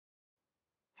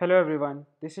Hello everyone,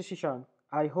 this is Shishant.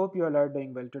 I hope you all are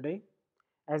doing well today.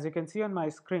 As you can see on my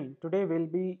screen, today we'll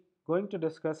be going to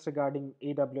discuss regarding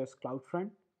AWS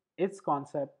CloudFront, its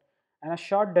concept, and a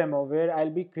short demo where I'll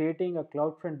be creating a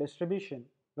CloudFront distribution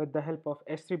with the help of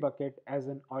S3 bucket as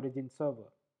an origin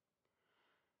server.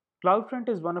 CloudFront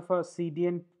is one of our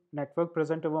CDN network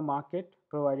present over market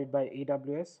provided by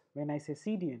AWS. When I say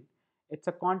CDN, it's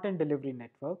a content delivery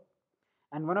network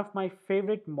and one of my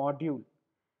favorite module.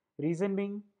 Reason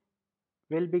being,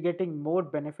 we'll be getting more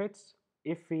benefits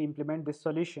if we implement this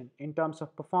solution in terms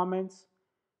of performance,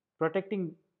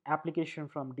 protecting application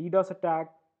from DDoS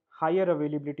attack, higher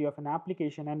availability of an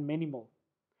application, and many more.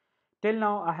 Till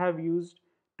now, I have used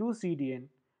two CDN.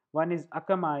 One is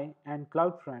Akamai and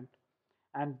CloudFront,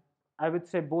 and I would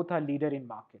say both are leader in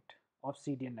market of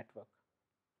CDN network.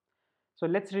 So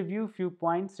let's review few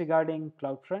points regarding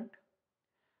CloudFront.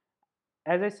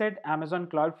 As I said, Amazon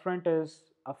CloudFront is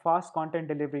a fast content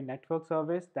delivery network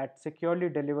service that securely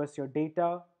delivers your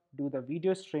data, do the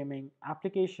video streaming,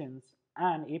 applications,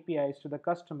 and APIs to the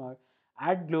customer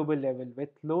at global level with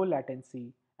low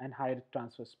latency and higher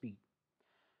transfer speed.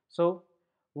 So,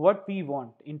 what we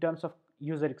want in terms of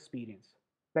user experience: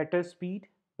 better speed,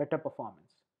 better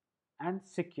performance, and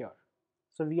secure.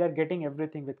 So, we are getting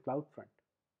everything with CloudFront.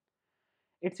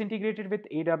 It's integrated with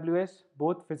AWS,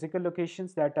 both physical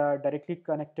locations that are directly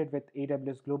connected with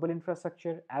AWS global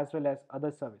infrastructure as well as other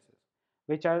services.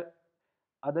 Which are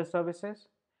other services?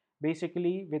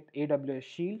 Basically with AWS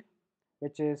Shield,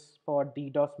 which is for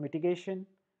DDoS mitigation,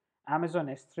 Amazon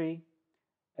S3,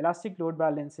 Elastic Load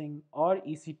Balancing, or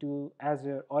EC2 as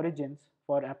your origins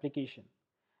for application.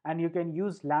 And you can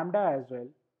use Lambda as well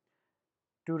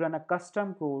to run a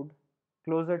custom code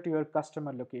closer to your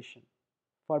customer location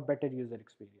for better user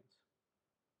experience.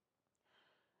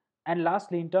 And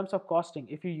lastly, in terms of costing,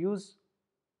 if you use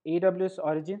AWS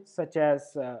origins such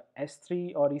as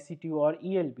S3 or EC2 or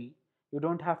ELB, you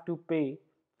don't have to pay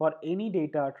for any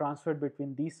data transferred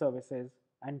between these services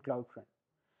and CloudFront.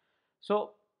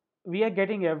 So we are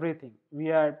getting everything. We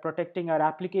are protecting our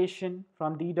application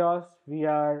from DDoS. We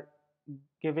are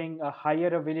giving a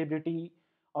higher availability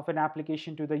of an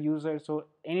application to the user. So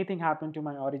anything happen to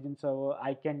my origin server,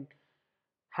 I can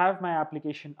have my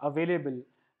application available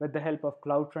with the help of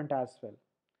CloudFront as well.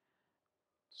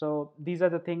 So these are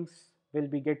the things we'll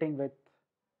be getting with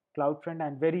CloudFront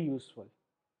and very useful.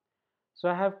 So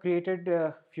I have created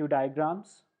a few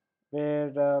diagrams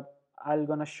where I'm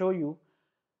gonna show you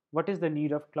what is the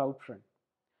need of CloudFront.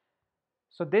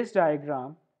 So this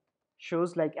diagram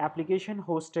shows like application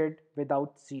hosted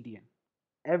without CDN.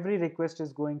 Every request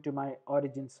is going to my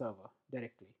origin server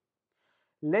directly.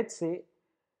 Let's say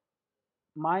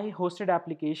my hosted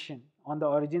application on the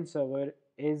origin server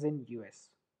is in US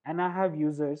and I have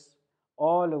users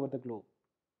all over the globe.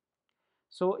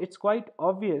 So it's quite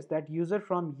obvious that user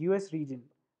from US region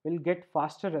will get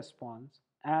faster response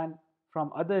and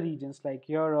from other regions like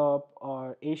Europe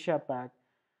or Asia Pac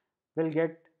will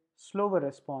get slower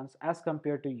response as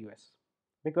compared to US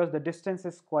because the distance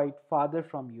is quite farther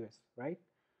from US, right?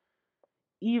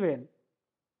 Even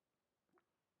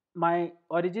my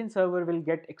origin server will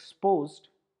get exposed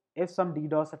if some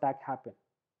DDoS attack happen.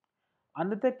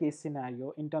 Another case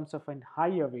scenario in terms of an high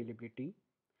availability,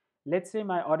 let's say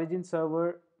my origin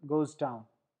server goes down.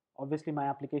 Obviously my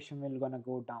application will gonna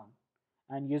go down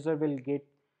and user will get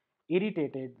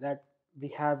irritated that we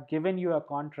have given you a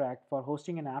contract for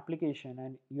hosting an application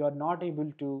and you are not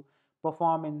able to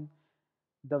perform in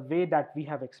the way that we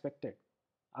have expected.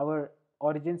 Our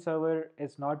origin server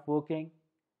is not working,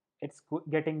 it's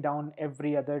getting down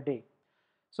every other day.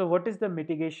 So what is the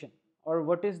mitigation or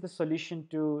what is the solution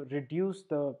to reduce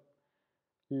the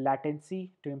latency,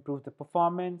 to improve the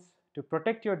performance, to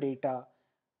protect your data,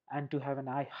 and to have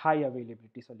a high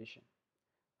availability solution?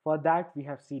 For that, we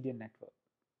have CDN network.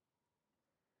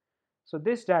 So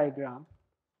this diagram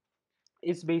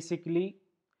is basically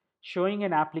showing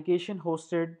an application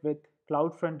hosted with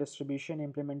CloudFront distribution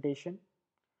implementation.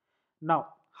 Now,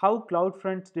 how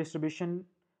CloudFront distribution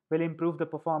will improve the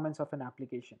performance of an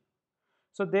application?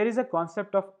 So there is a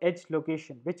concept of edge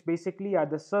location, which basically are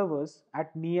the servers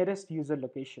at nearest user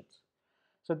locations.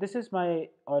 So this is my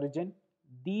origin.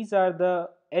 These are the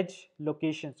edge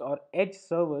locations or edge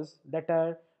servers that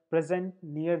are present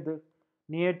near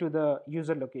to the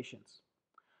user locations.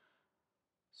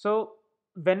 So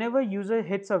whenever user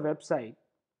hits a website,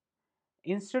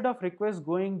 instead of request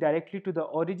going directly to the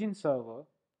origin server,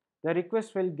 the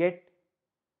request will get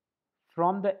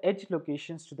from the edge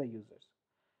locations to the users.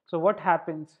 So what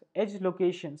happens, edge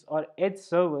locations or edge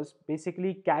servers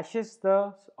basically caches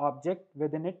the object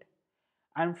within it,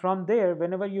 and from there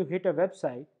whenever you hit a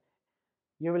website,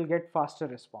 you will get faster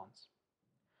response.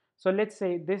 So let's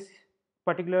say this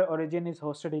particular origin is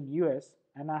hosted in US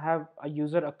and I have a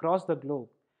user across the globe.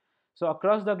 So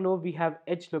across the globe, we have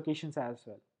edge locations as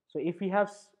well. So if we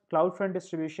have CloudFront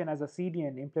distribution as a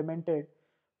CDN implemented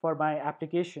for my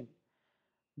application,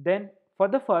 then for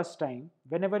the first time,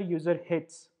 whenever user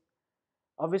hits,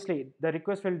 obviously the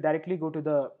request will directly go to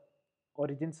the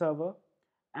origin server.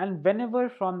 And whenever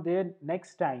from there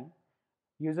next time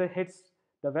user hits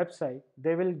the website,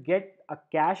 they will get a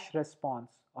cache response.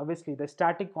 Obviously, the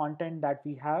static content that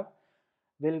we have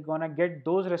will gonna get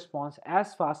those response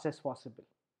as fast as possible.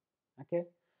 Okay,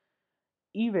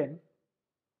 even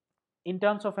in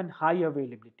terms of an high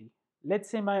availability, let's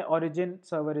say my origin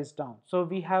server is down, so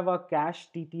we have a cache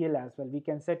TTL as well. We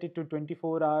can set it to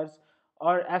 24 hours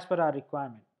or as per our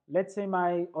requirement. Let's say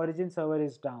my origin server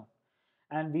is down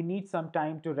and we need some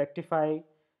time to rectify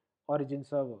origin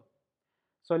server.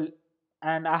 So,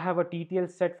 and I have a TTL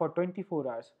set for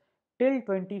 24 hours. Till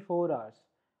 24 hours,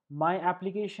 my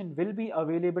application will be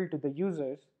available to the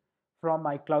users from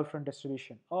my CloudFront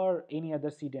distribution or any other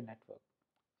CDN network.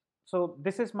 So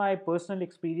this is my personal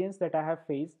experience that I have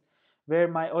faced, where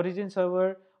my origin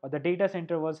server or the data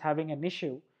center was having an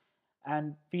issue,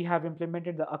 and we have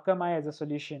implemented the Akamai as a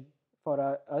solution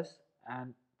for us,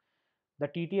 and the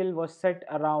TTL was set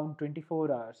around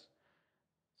 24 hours.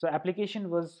 So application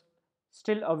was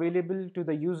still available to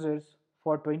the users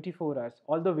for 24 hours,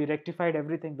 although we rectified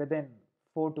everything within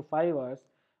 4 to 5 hours.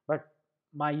 But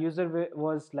my user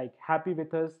was like happy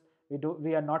with us.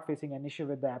 We are not facing an issue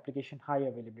with the application high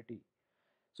availability.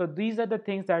 So these are the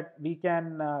things that we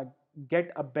can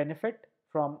get a benefit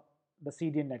from the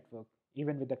CDN network,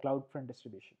 even with the CloudFront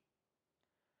distribution.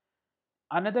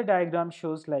 Another diagram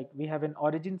shows like we have an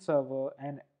origin server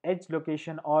and edge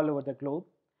location all over the globe.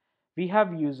 We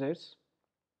have users.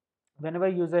 Whenever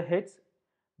user hits,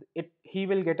 he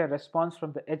will get a response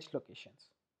from the edge locations.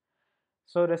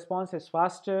 So response is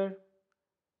faster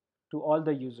to all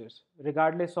the users,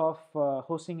 regardless of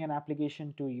hosting an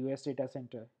application to US data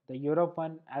center. The Europe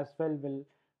one as well will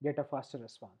get a faster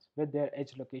response with their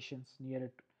edge locations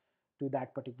near to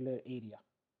that particular area.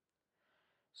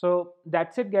 So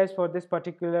that's it guys for this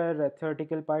particular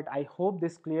theoretical part. I hope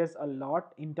this clears a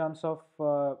lot in terms of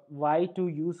why to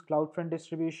use CloudFront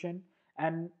distribution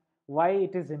and why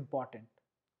it is important.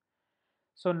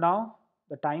 So now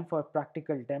the time for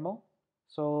practical demo.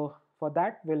 So for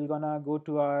that, we're gonna go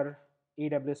to our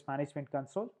AWS Management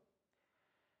Console.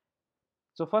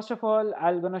 So first of all,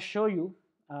 I'm gonna show you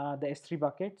the S3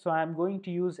 bucket. So I'm going to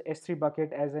use S3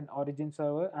 bucket as an origin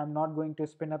server. I'm not going to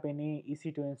spin up any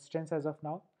EC2 instance as of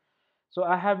now. So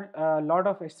I have a lot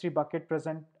of S3 bucket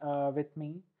present with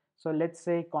me. So let's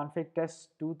say config test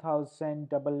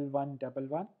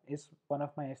 20001111 is one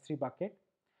of my S3 bucket.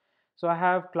 So I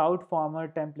have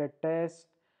CloudFormer template test,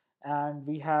 and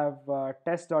we have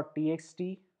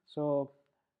test.txt. So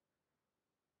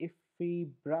if we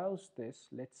browse this,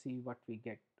 let's see what we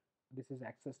get. This is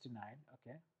access denied.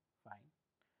 Okay, fine.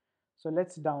 So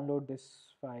let's download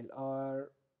this file,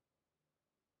 or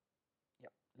yeah,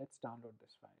 let's download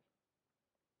this file.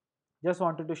 Just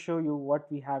wanted to show you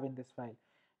what we have in this file.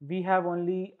 We have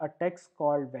only a text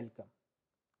called welcome.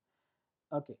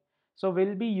 Okay, so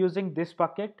we'll be using this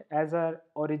bucket as our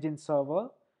origin server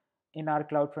in our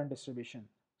CloudFront distribution.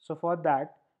 So for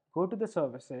that, go to the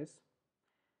services,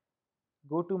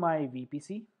 go to my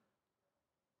VPC,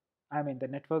 I'm in the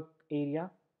network area.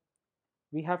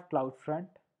 We have CloudFront,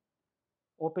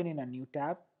 open in a new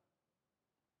tab.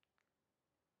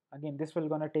 Again, this will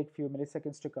gonna take few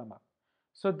milliseconds to come up.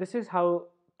 So this is how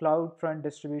CloudFront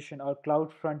distribution or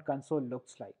CloudFront console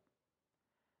looks like.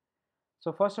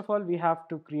 So first of all, we have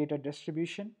to create a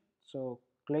distribution. So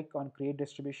click on create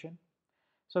distribution.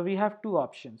 So we have two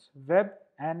options, web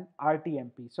and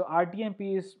RTMP. So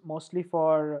RTMP is mostly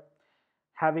for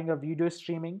having a video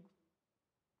streaming,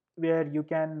 where you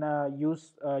can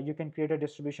you can create a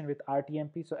distribution with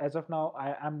RTMP. So as of now,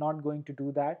 I am not going to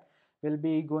do that. We'll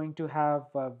be going to have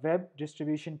a web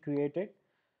distribution created.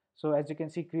 So as you can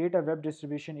see, create a web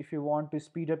distribution if you want to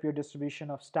speed up your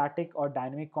distribution of static or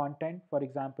dynamic content, for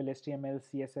example, HTML,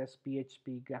 CSS,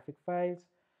 PHP, graphic files,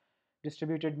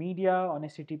 distributed media on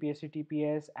HTTP,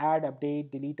 HTTPS, add,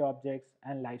 update, delete objects,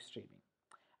 and live streaming.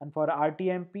 And for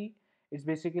RTMP, it's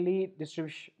basically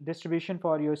distribution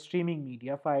for your streaming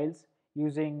media files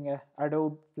using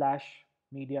Adobe Flash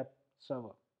Media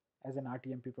Server as an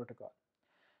RTMP protocol.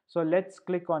 So let's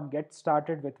click on get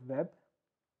started with web.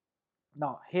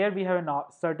 Now here we have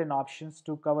certain options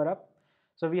to cover up.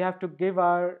 So we have to give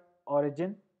our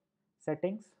origin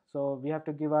settings. So we have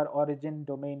to give our origin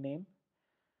domain name.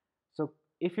 So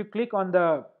if you click on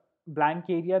the blank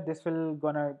area, this will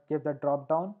gonna give the drop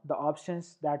down. The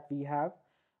options that we have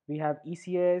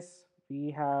ECS,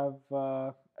 we have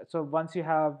so once you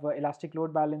have elastic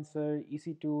load balancer,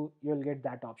 EC2, you'll get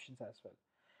that options as well.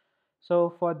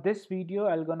 So for this video,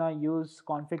 I'm gonna use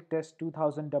config test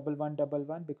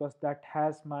 201111 because that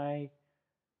has my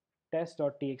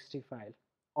test.txt file.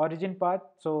 Origin path,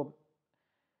 so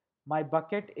my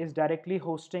bucket is directly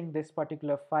hosting this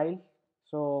particular file.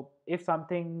 So if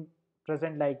something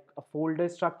present like a folder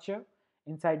structure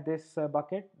inside this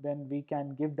bucket, then we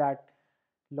can give that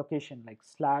location like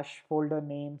slash folder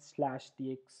name slash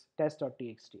tx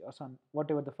test.txt or some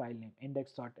whatever the file name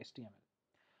index.html.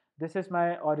 This is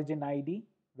my origin ID,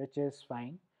 which is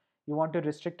fine. You want to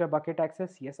restrict a bucket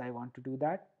access? Yes, I want to do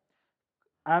that.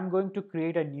 I'm going to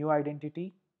create a new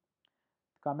identity.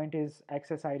 Comment is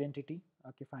access identity.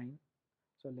 Okay, fine.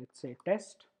 So let's say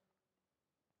test.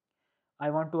 I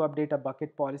want to update a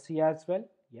bucket policy as well.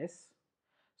 Yes.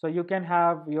 So you can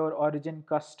have your origin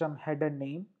custom header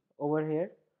name over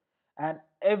here, and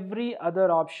every other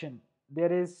option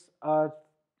there is a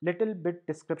little bit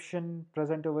description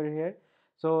present over here.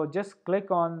 So just click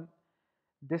on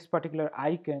this particular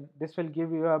icon. This will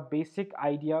give you a basic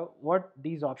idea what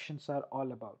these options are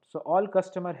all about. So all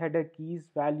customer header keys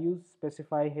values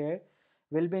specify here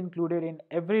will be included in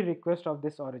every request of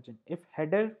this origin. If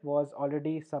header was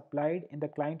already supplied in the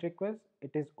client request,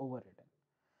 it is overridden.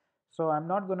 So I'm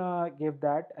not gonna give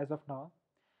that as of now.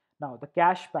 Now the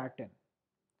cache pattern,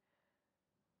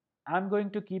 I'm going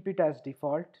to keep it as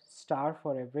default star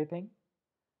for everything.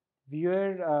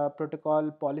 Viewer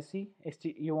protocol policy,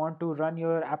 you want to run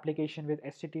your application with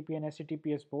HTTP and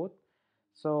HTTPS both,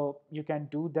 so you can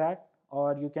do that,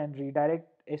 or you can redirect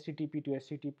HTTP to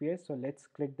HTTPS. So let's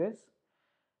click this.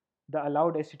 The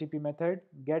allowed HTTP method,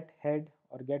 get head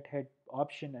or get head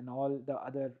option, and all the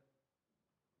other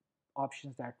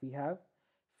options that we have.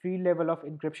 Field level of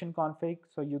encryption config,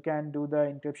 so you can do the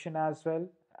encryption as well.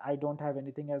 I don't have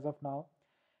anything as of now.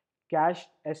 Cached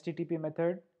HTTP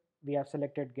method, we have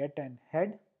selected get and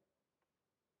head,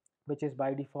 which is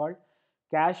by default.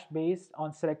 Cache based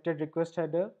on selected request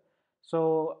header,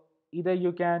 so either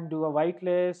you can do a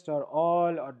whitelist or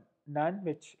all or none,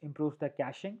 which improves the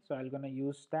caching. So I'm gonna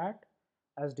use that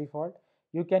as default.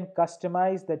 You can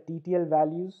customize the TTL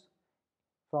values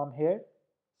from here,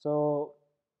 so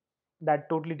that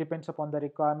totally depends upon the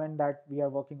requirement that we are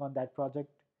working on that project.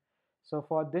 So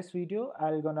for this video,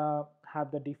 I'm gonna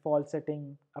have the default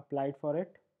setting applied for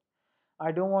it.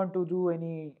 I don't want to do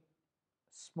any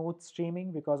smooth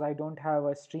streaming because I don't have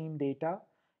a stream data.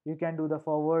 You can do the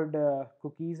forward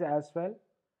cookies as well.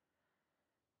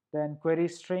 Then query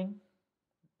string.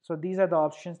 So these are the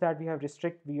options that we have.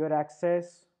 Restrict viewer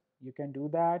access. You can do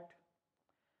that.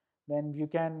 Then you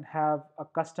can have a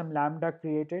custom lambda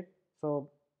created. So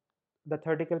the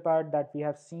theoretical part that we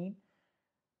have seen.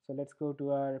 So let's go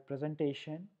to our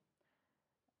presentation.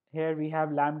 Here we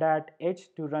have lambda at edge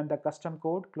to run the custom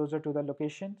code closer to the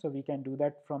location. So we can do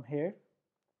that from here.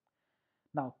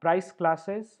 Now price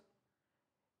classes.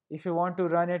 If you want to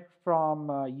run it from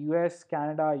US,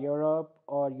 Canada, Europe,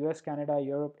 or US, Canada,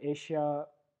 Europe, Asia,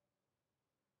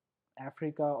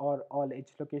 Africa, or all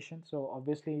edge locations. So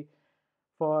obviously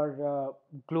for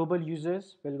global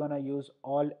users, we're gonna use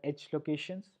all edge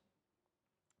locations.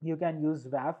 You can use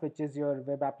WAF, which is your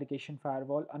web application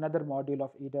firewall, another module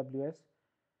of AWS.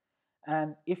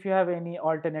 And if you have any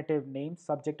alternative names,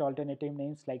 subject alternative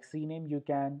names like CNAME, you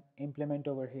can implement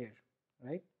over here,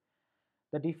 right?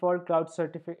 The default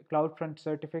CloudFront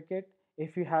certificate,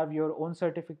 if you have your own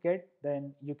certificate,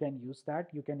 then you can use that.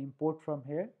 You can import from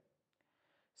here.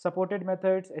 Supported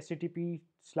methods, HTTP/2,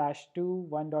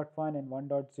 1.1 and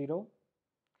 1.0.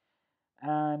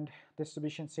 And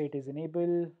distribution state is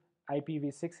enabled.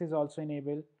 IPv6 is also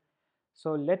enabled.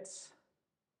 So let's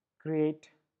create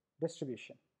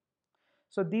distribution.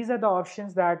 So these are the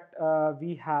options that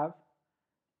we have,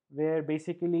 where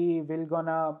basically we're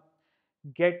gonna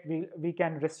we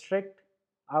can restrict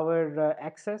our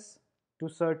access to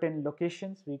certain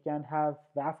locations. We can have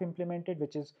WAF implemented,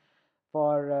 which is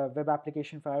for web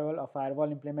application firewall or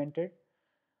firewall implemented.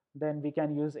 Then we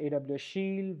can use AWS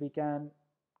Shield. We can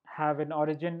have an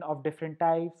origin of different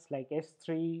types like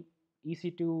S3,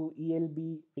 EC2,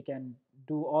 ELB. We can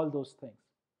do all those things.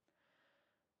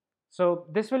 So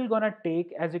this will gonna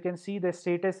take, as you can see, the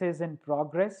status is in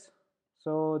progress.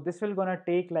 So this will gonna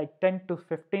take like 10 to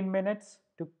 15 minutes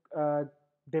to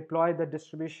deploy the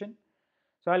distribution.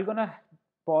 So I'm gonna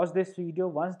pause this video.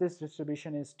 Once this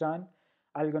distribution is done,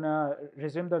 I'm gonna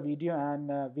resume the video,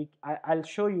 and I'll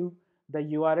show you the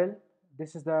URL.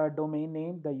 This is the domain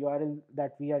name, the URL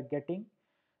that we are getting.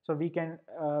 So we can,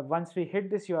 once we hit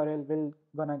this URL, we're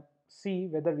gonna see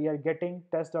whether we are getting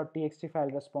test.txt file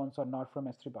response or not from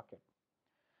S3 bucket.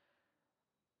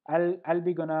 I'll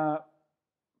be gonna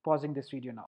pausing this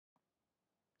video now.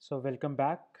 So welcome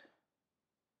back.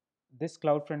 This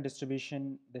CloudFront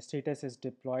distribution, the status is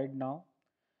deployed now,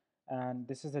 and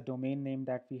this is the domain name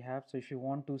that we have. So if you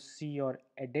want to see or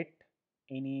edit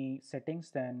any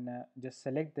settings, then just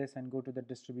select this and go to the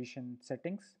distribution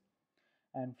settings,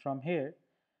 and from here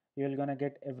you're gonna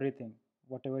get everything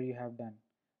whatever you have done.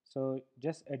 So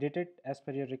just edit it as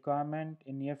per your requirement.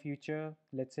 In near future,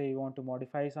 let's say you want to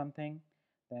modify something,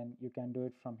 then you can do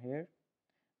it from here.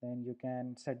 Then you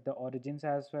can set the origins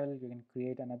as well. You can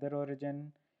create another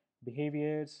origin,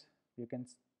 behaviors. You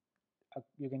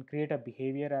can create a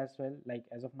behavior as well. Like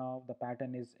as of now, the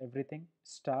pattern is everything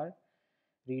star.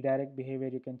 Redirect behavior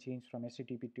you can change from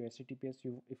HTTP to HTTPS.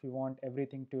 If you want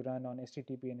everything to run on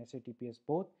HTTP and HTTPS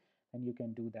both, then you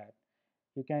can do that.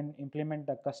 You can implement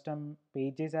the custom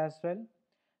pages as well.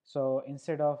 So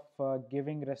instead of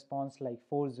giving response like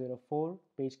 404,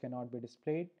 page cannot be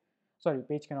displayed, sorry,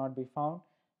 page cannot be found,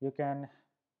 you can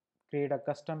create a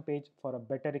custom page for a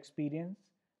better experience,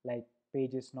 like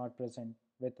page is not present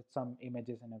with some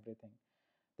images and everything.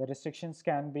 The restrictions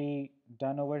can be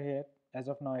done over here. As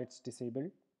of now, it's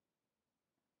disabled.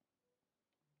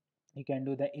 You can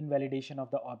do the invalidation of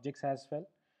the objects as well.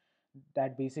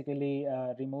 That basically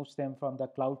removes them from the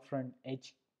CloudFront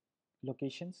edge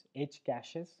locations, edge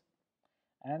caches,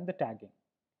 and the tagging.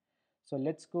 So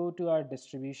let's go to our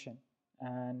distribution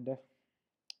and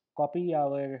copy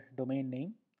our domain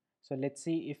name. So let's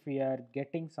see if we are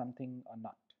getting something or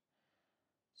not.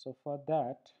 So for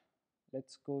that,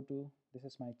 let's go to, this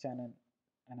is my channel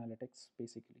analytics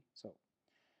basically. So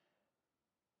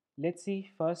let's see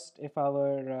first if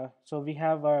our so we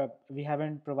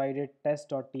haven't provided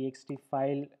test.txt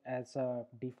file as a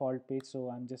default page,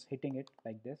 so I'm just hitting it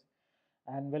like this,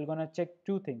 and we're gonna check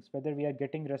two things: whether we are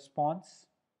getting response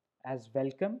as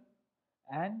welcome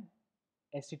and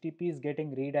HTTP is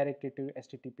getting redirected to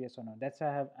HTTPS or not. That's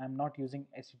why I'm not using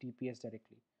HTTPS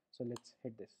directly. So let's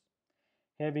hit this.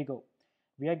 Here we go.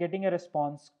 We are getting a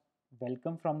response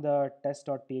welcome from the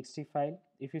test.txt file.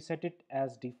 If you set it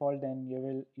as default, then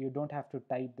you don't have to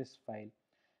type this file.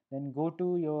 Then go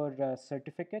to your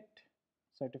certificate.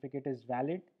 Certificate is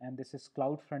valid, and this is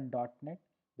cloudfront.net,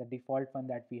 the default one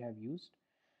that we have used.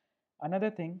 Another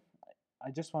thing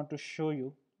I just want to show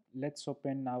you, let's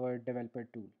open our developer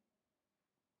tool.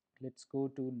 Let's go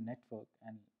to network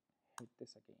and hit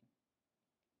this again.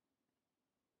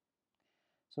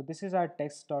 So this is our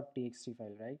text.txt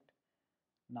file, right?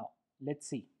 Now let's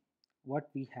see what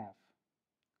we have.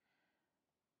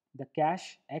 The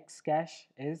cache X cache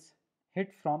is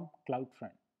hit from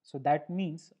CloudFront. So that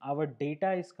means our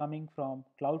data is coming from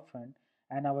CloudFront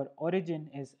and our origin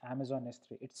is Amazon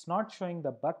S3. It's not showing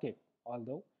the bucket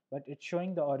although, but it's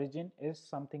showing the origin is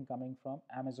something coming from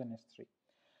Amazon S3.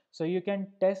 So you can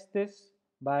test this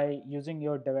by using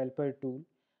your developer tool,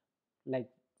 like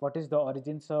what is the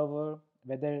origin server,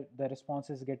 whether the response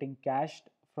is getting cached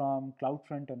from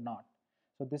CloudFront or not.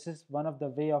 So this is one of the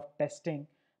way of testing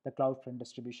the CloudFront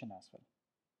distribution as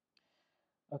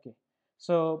well. Okay,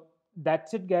 so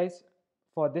that's it guys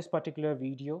for this particular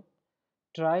video.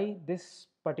 Try this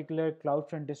particular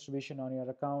CloudFront distribution on your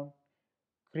account.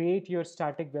 Create your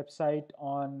static website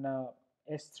on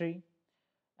S3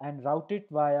 and route it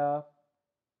via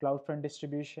CloudFront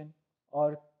distribution,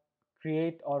 or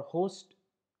create or host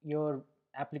your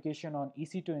application on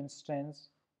EC2 instance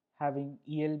having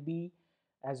ELB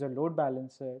as a load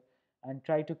balancer, and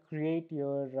try to create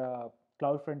your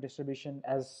CloudFront distribution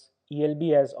as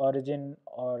ELB as origin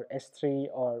or S3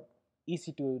 or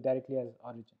EC2 directly as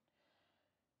origin,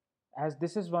 as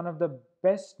this is one of the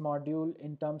best module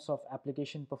in terms of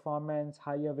application performance,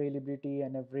 high availability,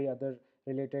 and every other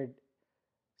related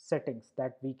settings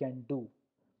that we can do.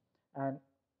 And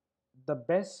the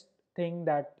best thing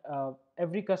that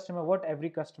every customer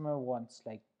wants,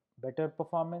 like better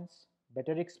performance,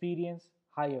 better experience,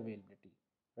 high availability,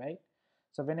 right?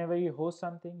 So whenever you host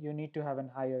something, you need to have a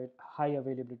high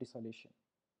availability solution.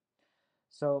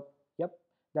 So yep,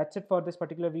 that's it for this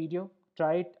particular video.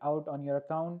 Try it out on your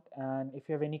account, and if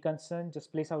you have any concern,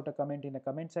 just place out a comment in the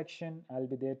comment section. I'll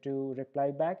be there to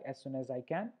reply back as soon as I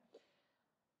can.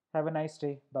 Have a nice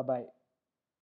day. Bye bye.